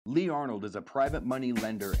Lee Arnold is a private money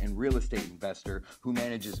lender and real estate investor who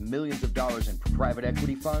manages millions of dollars in private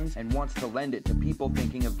equity funds and wants to lend it to people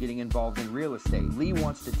thinking of getting involved in real estate. Lee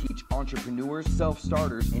wants to teach entrepreneurs,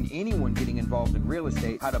 self-starters, and anyone getting involved in real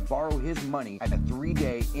estate how to borrow his money at a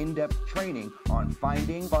 3-day in-depth training on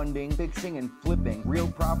finding, funding, fixing, and flipping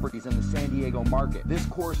real properties in the San Diego market. This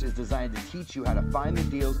course is designed to teach you how to find the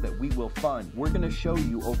deals that we will fund. We're going to show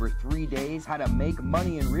you over 3 days how to make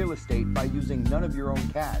money in real estate by using none of your own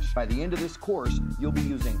cash. By the end of this course, you'll be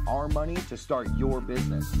using our money to start your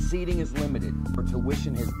business. Seating is limited, for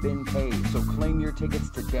tuition has been paid, so claim your tickets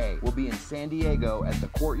today. We'll be in San Diego at the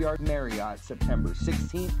Courtyard Marriott September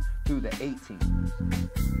 16th through the 18th.